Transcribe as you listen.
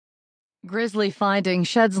Grisly finding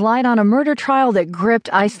sheds light on a murder trial that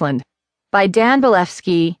gripped Iceland by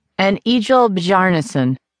Bilefsky and Egill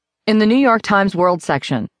Bjarnason in the New York Times World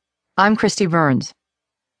section. I'm Christy Burns.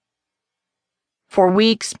 For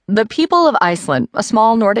weeks, the people of Iceland, a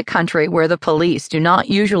small Nordic country where the police do not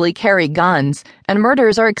usually carry guns and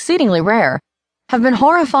murders are exceedingly rare, have been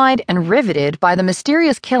horrified and riveted by the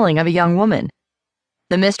mysterious killing of a young woman.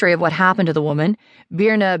 The mystery of what happened to the woman,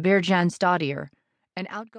 Bjarnason, an outgoing